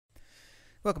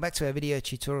Welcome back to our video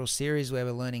tutorial series where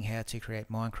we're learning how to create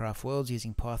Minecraft worlds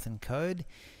using Python code.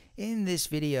 In this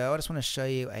video I just want to show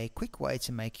you a quick way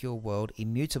to make your world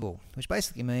immutable, which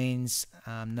basically means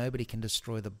nobody can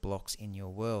destroy the blocks in your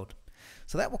world.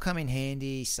 So that will come in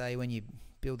handy, say when you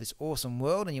build this awesome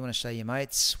world and you want to show your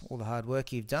mates all the hard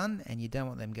work you've done and you don't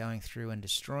want them going through and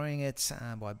destroying it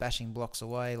by bashing blocks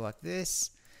away like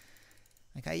this.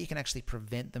 Okay, you can actually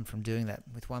prevent them from doing that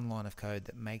with one line of code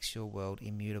that makes your world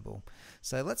immutable.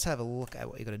 So let's have a look at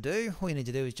what you've got to do. All you need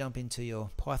to do is jump into your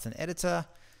Python editor,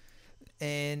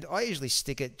 and I usually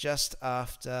stick it just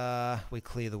after we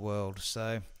clear the world.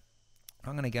 So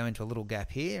I'm going to go into a little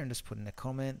gap here and just put in a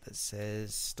comment that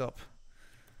says stop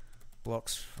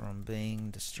blocks from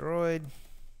being destroyed.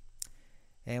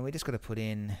 And we just got to put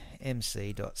in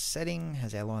mc.setting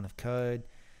as our line of code.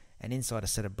 And inside a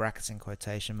set of brackets and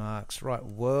quotation marks, write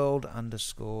world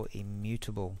underscore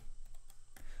immutable.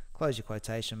 Close your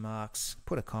quotation marks,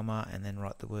 put a comma, and then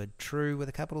write the word true with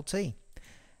a capital T.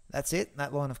 That's it.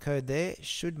 That line of code there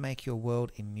should make your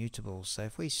world immutable. So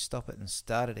if we stop it and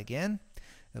start it again,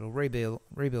 it'll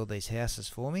rebuild these houses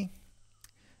for me.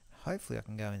 Hopefully I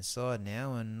can go inside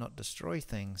now and not destroy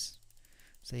things.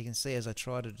 So you can see as I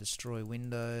try to destroy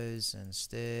windows and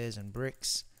stairs and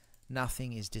bricks,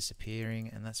 nothing is disappearing,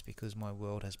 and that's because my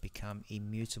world has become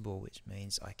immutable, which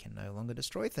means I can no longer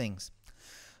destroy things.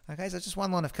 Okay, so just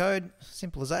one line of code,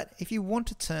 simple as that. If you want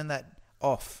to turn that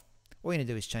off, all you need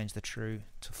to do is change the true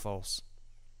to false.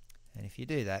 And if you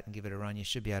do that and give it a run, you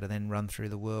should be able to then run through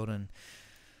the world and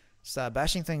start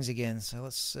bashing things again. So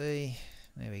let's see.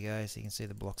 There we go. So you can see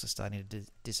the blocks are starting to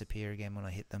disappear again when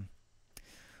I hit them.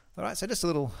 Alright, so just a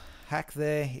little hack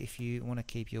there if you want to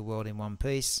keep your world in one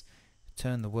piece.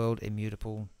 Turn the world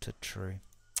immutable to true.